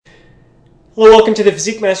Hello, welcome to the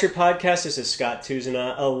Physique Mastery Podcast. This is Scott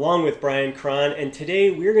Tuzana along with Brian Cron, and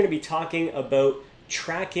today we're going to be talking about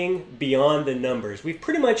tracking beyond the numbers. We've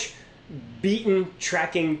pretty much beaten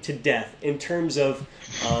tracking to death in terms of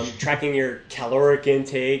tracking your caloric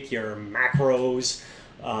intake, your macros,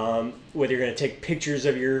 whether you're going to take pictures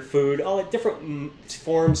of your food, all the different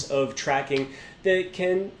forms of tracking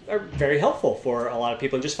that are very helpful for a lot of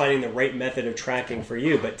people and just finding the right method of tracking for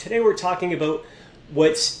you. But today we're talking about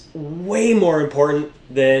what's way more important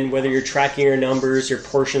than whether you're tracking your numbers, your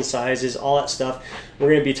portion sizes, all that stuff. We're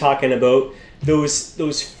going to be talking about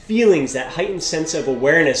those feelings, that heightened sense of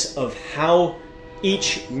awareness of how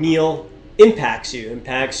each meal impacts you,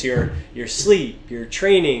 impacts your sleep, your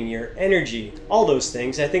training, your energy, all those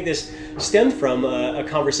things. I think this stemmed from a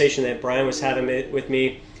conversation that Brian was having with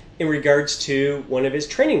me in regards to one of his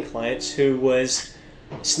training clients who was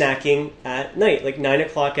snacking at night, like 9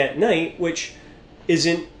 o'clock at night, which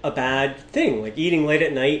isn't a bad thing. Like, eating late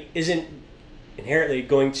at night isn't inherently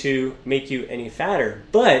going to make you any fatter,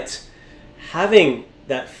 but having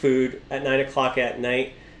that food at 9 o'clock at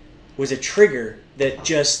night was a trigger that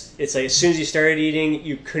it's like as soon as you started eating,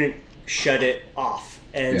 you couldn't shut it off.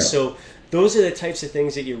 And so those are the types of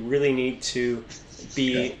things that you really need to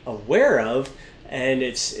be aware of. And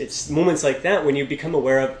it's moments like that when you become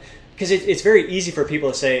aware of, because it's very easy for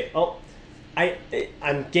people to say, oh,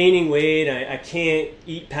 I'm gaining weight, I can't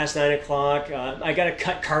eat past 9 o'clock, I got to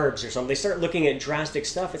cut carbs or something. They start looking at drastic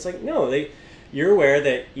stuff. It's like, no, you're aware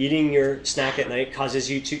that eating your snack at night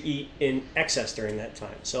causes you to eat in excess during that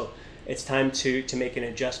time. So it's time to make an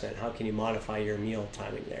adjustment. How can you modify your meal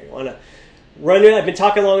timing there? You want to run it? I've been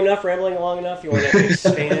talking long enough, rambling long enough. You want to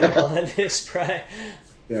expand on this, Brian?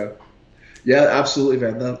 Yeah, absolutely,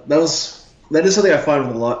 man. That is something I find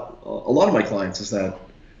with a lot of my clients is that,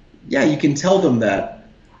 yeah, you can tell them that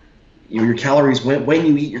your calories, when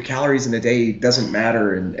you eat your calories in a day doesn't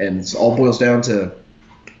matter, and it all boils down to,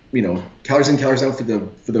 calories in, calories out for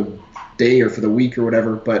the day or for the week or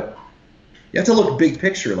whatever. But you have to look big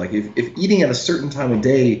picture. Like, if eating at a certain time of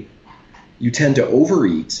day, you tend to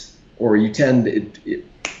overeat, or it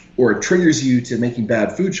triggers you to making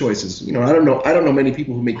bad food choices. I don't know many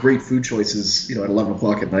people who make great food choices, at 11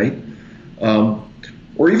 o'clock at night,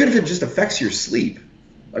 or even if it just affects your sleep.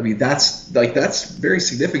 I mean, that's very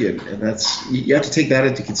significant, and you have to take that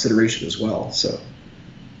into consideration as well. So,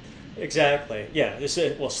 exactly, yeah.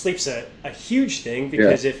 Sleep's a huge thing,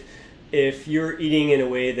 because if you're eating in a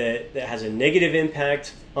way that has a negative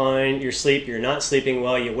impact on your sleep, you're not sleeping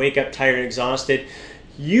well, you wake up tired and exhausted.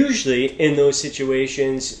 Usually, in those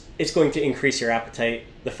situations, it's going to increase your appetite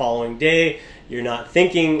the following day. You're not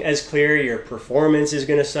thinking as clear. Your performance is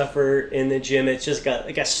going to suffer in the gym. It's just got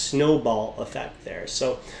like a snowball effect there.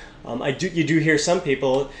 So you do hear some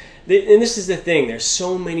people, and this is the thing, there's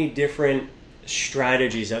so many different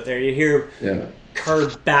strategies out there. You hear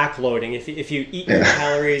carb backloading. If you eat your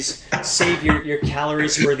calories, save your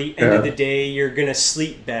calories for the end of the day, you're going to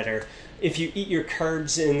sleep better. If you eat your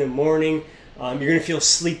carbs in the morning, you're going to feel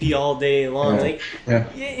sleepy all day long. And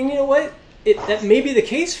you know what? That may be the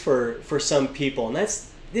case for some people, and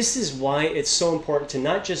this is why it's so important to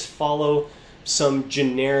not just follow some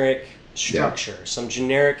generic structure, some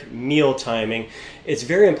generic meal timing. It's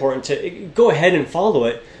very important to go ahead and follow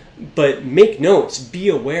it, but make notes, be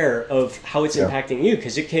aware of how it's impacting you,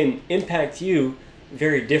 because it can impact you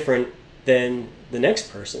very different than the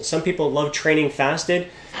next person. Some people love training fasted.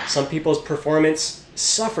 Some people's performance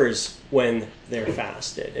suffers when they're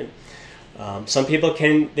fasted, and some people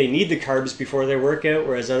they need the carbs before their workout,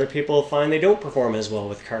 whereas other people find they don't perform as well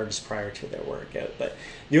with carbs prior to their workout. But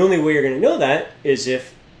the only way you're going to know that is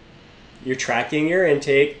if you're tracking your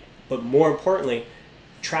intake, but more importantly,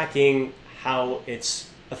 tracking how it's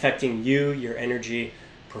affecting you, your energy,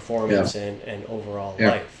 performance, and overall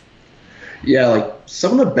life. Yeah, like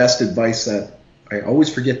some of the best advice that I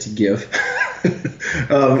always forget to give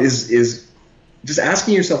is just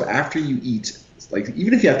asking yourself after you eat. Like,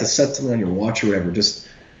 even if you have to set something on your watch or whatever, just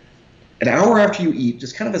an hour after you eat,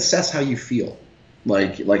 just kind of assess how you feel.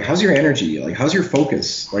 Like how's your energy? Like, how's your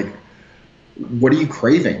focus? Like, what are you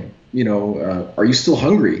craving? Are you still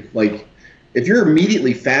hungry? Like, if you're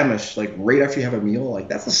immediately famished, like right after you have a meal, like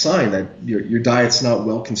that's a sign that your diet's not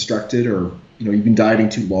well constructed, or you've been dieting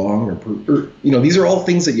too long, or these are all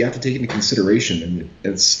things that you have to take into consideration, and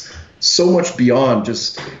it's so much beyond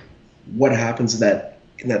just what happens in that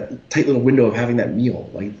tight little window of having that meal.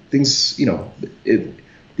 Like, things, the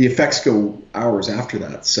effects go hours after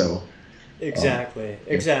that. So exactly,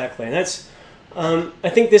 and that's I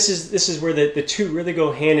think this is where the two really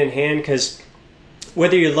go hand in hand, because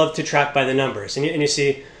whether you love to track by the numbers and you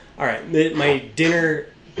see, all right, my dinner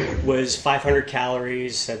was 500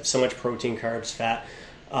 calories, had so much protein, carbs, fat.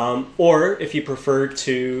 Or if you prefer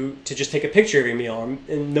to just take a picture of your meal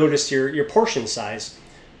and notice your portion size.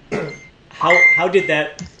 How did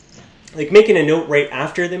that, like making a note right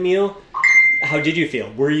after the meal, how did you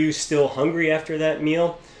feel? Were you still hungry after that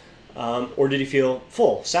meal? Or did you feel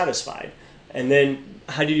full, satisfied? And then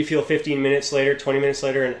how did you feel 15 minutes later, 20 minutes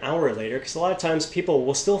later, an hour later? Because a lot of times people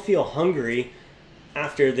will still feel hungry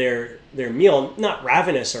after their meal, not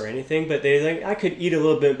ravenous or anything, but they think, I could eat a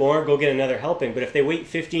little bit more, go get another helping. But if they wait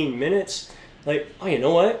 15 minutes, like, oh, you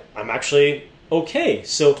know what? I'm actually okay.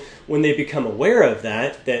 So when they become aware of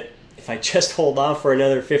that if I just hold off for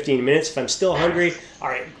another 15 minutes, if I'm still hungry, all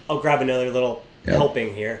right, I'll grab another little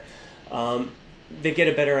helping here. They get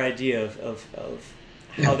a better idea of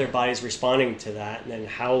how their body's responding to that, and then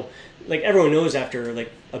how, like everyone knows after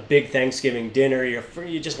like a big Thanksgiving dinner,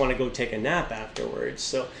 you just want to go take a nap afterwards.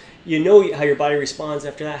 So you know how your body responds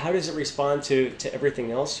after that. How does it respond to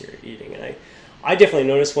everything else you're eating? And I definitely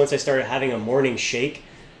noticed once I started having a morning shake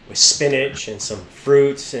with spinach and some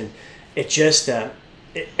fruits, and it just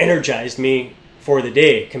it energized me for the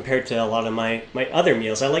day compared to a lot of my other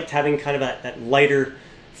meals. I liked having kind of that lighter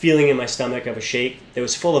feeling in my stomach of a shake that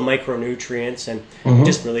was full of micronutrients, and it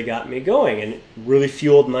just really got me going and really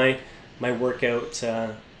fueled my workout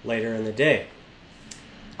later in the day.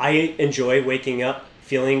 I enjoy waking up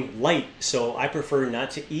feeling light, so I prefer not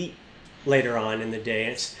to eat later on in the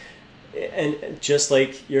day. And just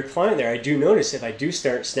like your client there, I do notice if I do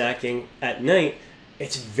start snacking at night,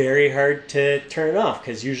 it's very hard to turn it off,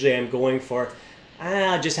 because usually I'm going for,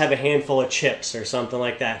 I'll just have a handful of chips or something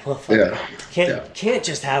like that. Well, can't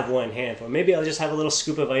just have one handful. Maybe I'll just have a little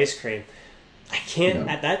scoop of ice cream. I can't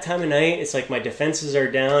at that time of night. It's like my defenses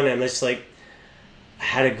are down. I'm just like, I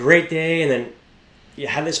had a great day, and then you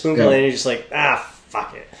have this spoonful, and you're just like,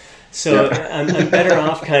 fuck it. So I'm better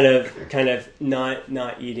off kind of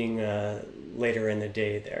not eating later in the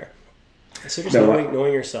day there. So just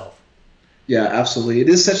knowing yourself. Yeah, absolutely. It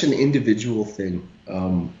is such an individual thing.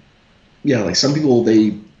 Like some people,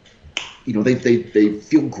 they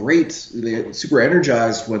feel great. They're super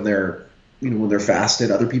energized when they're fasted.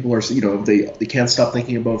 Other people are, they can't stop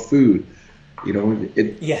thinking about food.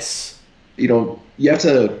 Yes. You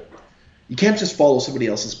can't just follow somebody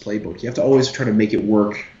else's playbook. You have to always try to make it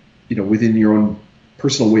work, within your own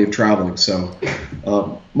personal way of traveling. So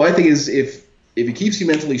my thing is, if it keeps you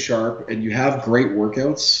mentally sharp and you have great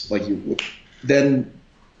workouts, then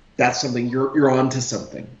that's something you're on to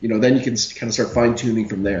something. Then you can kind of start fine tuning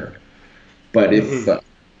from there. But if I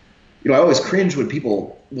always cringe when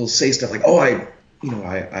people will say stuff like, "Oh, I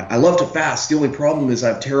love to fast. The only problem is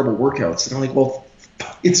I have terrible workouts." And I'm like, "Well,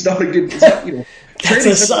 it's not a good. That's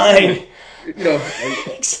a sign." You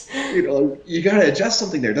got to adjust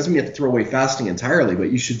something there. It doesn't mean you have to throw away fasting entirely, but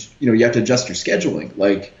you should. You have to adjust your scheduling.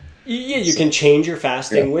 You can change your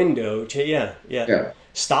fasting window.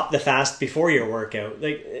 Stop the fast before your workout.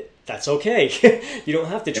 That's okay. You don't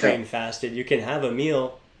have to train fasted. You can have a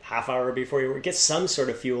meal half hour before your work. Get some sort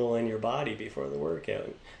of fuel in your body before the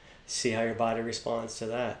workout. See how your body responds to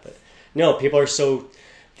that. But no, people are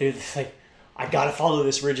they're like, I got to follow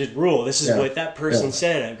this rigid rule. This is what that person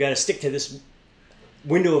said. I've got to stick to this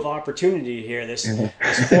window of opportunity here. This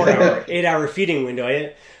 4-hour, 8-hour feeding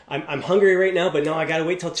window. I'm hungry right now, but no, I got to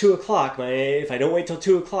wait till 2:00. If I don't wait till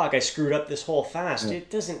 2:00, I screwed up this whole fast. It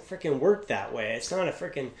doesn't freaking work that way. It's not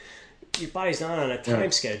your body's not on a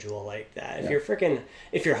time schedule like that.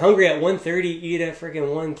 If you're hungry at 1:30, eat at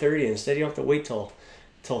freaking 1:30 instead. You don't have to wait till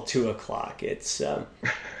 2:00.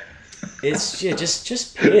 It's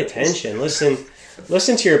just pay attention.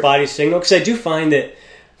 Listen to your body's signal, because I do find that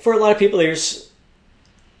for a lot of people, there's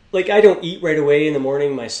I don't eat right away in the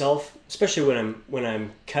morning myself, especially when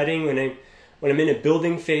I'm cutting, when I'm in a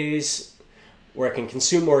building phase where I can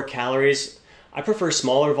consume more calories. I prefer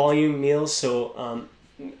smaller volume meals, so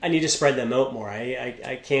I need to spread them out more.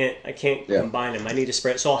 I can't combine them. I need to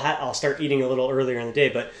spread. So I'll start eating a little earlier in the day.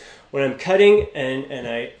 But when I'm cutting and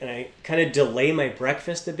I kind of delay my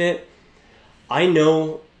breakfast a bit, I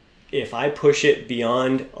know if I push it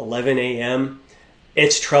beyond 11 a.m.,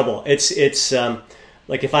 it's trouble. It's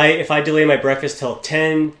like if I delay my breakfast till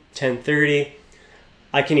 10:30,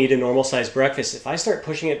 I can eat a normal sized breakfast. If I start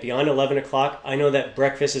pushing it beyond 11 o'clock, I know that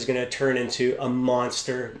breakfast is going to turn into a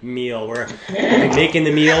monster meal where I'll be making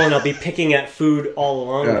the meal and I'll be picking at food all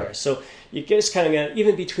along there. So you just kind of got,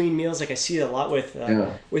 even between meals, like I see it a lot with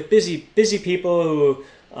busy people who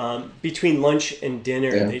between lunch and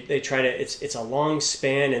dinner, they try to, it's a long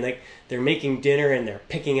span, and they're making dinner and they're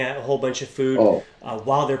picking at a whole bunch of food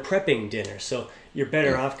while they're prepping dinner. So you're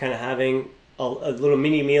better off kind of having a little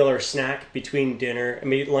mini meal or snack between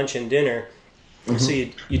lunch and dinner, so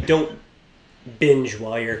you don't binge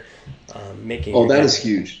while you're making. Oh, that is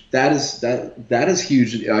huge. That is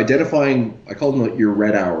huge. Identifying, I call them your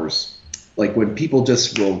red hours. Like when people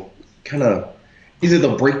just will kind of either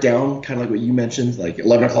they'll break down, kind of like what you mentioned, like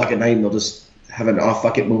 11 o'clock at night, and they'll just have an off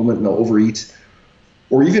fuck it moment and they'll overeat.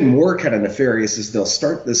 Or even more kind of nefarious is they'll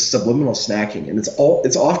start this subliminal snacking, and it's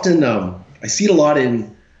often I see it a lot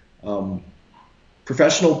in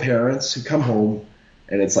professional parents who come home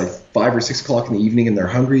and it's like 5 or 6 o'clock in the evening and they're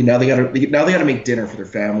hungry. Now they gotta make dinner for their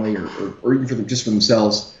family or even just for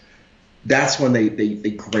themselves. That's when they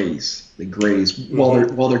graze. They graze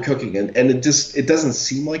while they're cooking, and it doesn't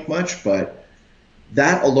seem like much, but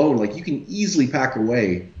that alone, like you can easily pack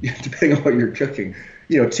away, depending on what you're cooking,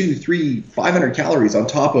 2, 3, 500 calories on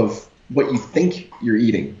top of what you think you're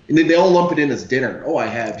eating, and then they all lump it in as dinner. Oh, I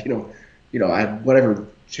have I had whatever,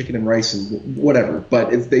 chicken and rice and whatever,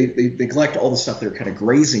 but if they collect all the stuff they're kind of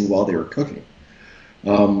grazing while they were cooking.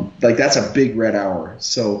 Like that's a big red hour.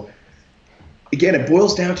 So again, it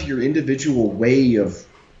boils down to your individual way of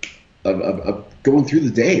going through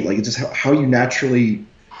the day. Like it's just how you naturally,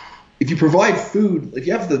 if you provide food, if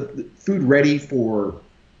you have the food ready for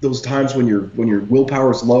those times when your willpower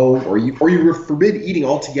is low, or you forbid eating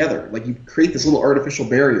altogether, like you create this little artificial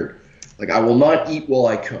barrier. Like I will not eat while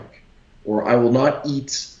I cook, or I will not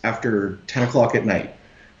eat after 10 o'clock at night.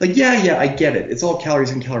 Like, yeah, I get it. It's all calories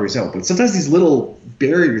in, calories out. But sometimes these little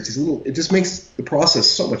barriers, it just makes the process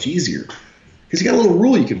so much easier. Because you got a little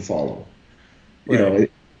rule you can follow. Right.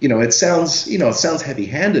 It sounds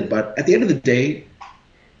heavy-handed, but at the end of the day,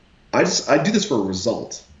 I do this for a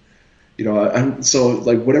result. So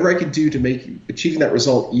like whatever I can do to make achieving that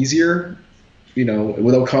result easier,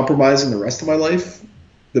 without compromising the rest of my life,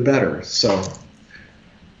 the better. So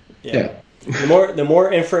yeah. The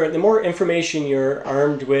more information you're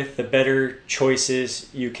armed with, the better choices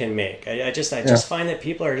you can make. I just find that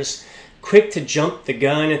people are just quick to jump the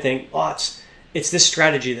gun and think, oh, it's this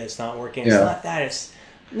strategy that's not working. It's not that.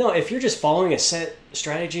 If you're just following a set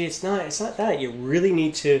strategy, it's not that. You really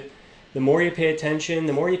need to. The more you pay attention,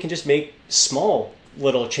 the more you can just make small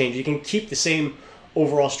little changes. You can keep the same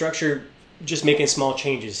overall structure, just making small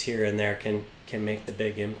changes here and there can make the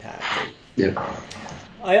big impact.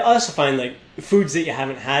 I also find like foods that you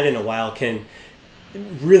haven't had in a while can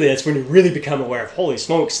really, that's when you really become aware of, holy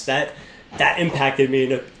smokes, that impacted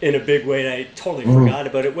me in a big way, and I totally forgot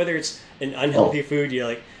about it. Whether it's an unhealthy food,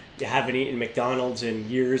 you haven't eaten McDonald's in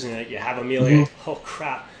years, and you have a meal, you're like, oh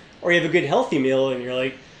crap, or you have a good healthy meal, and you're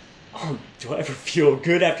like, oh, do I ever feel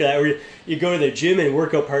good after that? Or you go to the gym and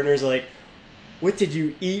workout partners are like, what did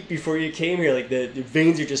you eat before you came here? Like the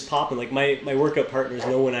veins are just popping. Like my workout partners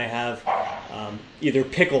know when I have either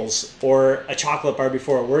pickles or a chocolate bar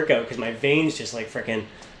before a workout, because my veins just like freaking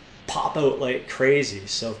pop out like crazy.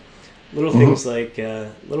 So little things like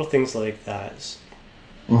that.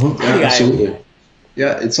 Yeah, absolutely.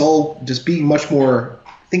 Yeah, it's all just being much more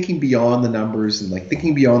thinking beyond the numbers and like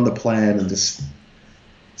thinking beyond the plan and just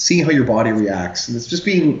seeing how your body reacts, and it's just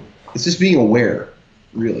being aware,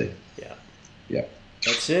 really. Yeah.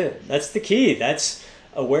 That's it. That's the key. That's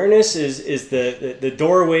awareness is the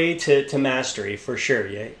doorway to mastery for sure.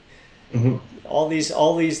 Yeah. All these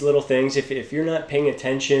little things. If you're not paying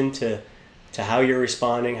attention to how you're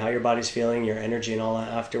responding, how your body's feeling, your energy, and all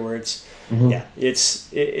that afterwards,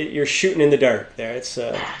 you're shooting in the dark there. It's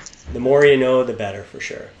the more you know, the better for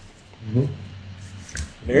sure.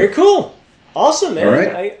 Very cool. Awesome, man. All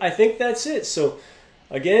right. I think that's it. So.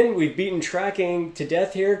 Again, we've beaten tracking to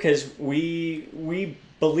death here because we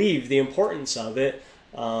believe the importance of it,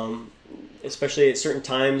 especially at certain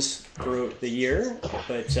times throughout the year.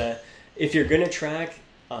 But if you're going to track,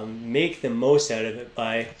 make the most out of it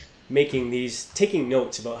by taking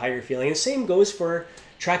notes about how you're feeling. And the same goes for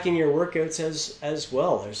tracking your workouts as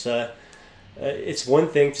well. There's it's one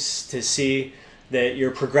thing to see that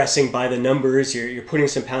you're progressing by the numbers, you're putting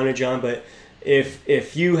some poundage on, but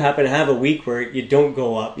if you happen to have a week where you don't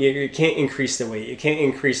go up, you can't increase the weight, you can't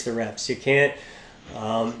increase the reps, you can't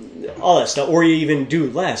all that stuff, or you even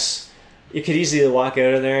do less, you could easily walk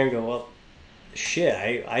out of there and go, well,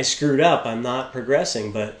 shit, I screwed up, I'm not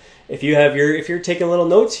progressing. But if you're taking little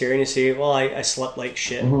notes here and you see, well, I slept like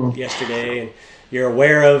shit yesterday, and you're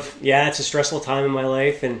aware of, it's a stressful time in my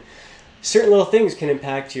life, and certain little things can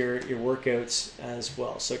impact your workouts as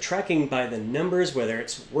well. So tracking by the numbers, whether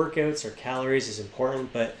it's workouts or calories, is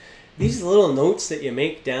important. But these little notes that you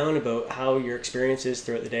make down about how your experience is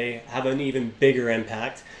throughout the day have an even bigger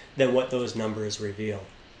impact than what those numbers reveal.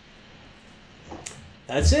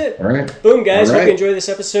 That's it. All right. Boom, guys. All right. Hope you enjoyed this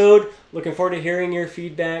episode. Looking forward to hearing your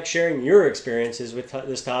feedback, sharing your experiences with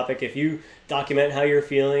this topic. If you document how you're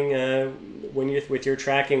feeling when you're with your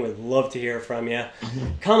tracking, would love to hear from you.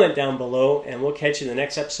 Comment down below, and we'll catch you in the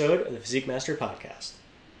next episode of the Physique Master Podcast.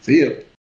 See you.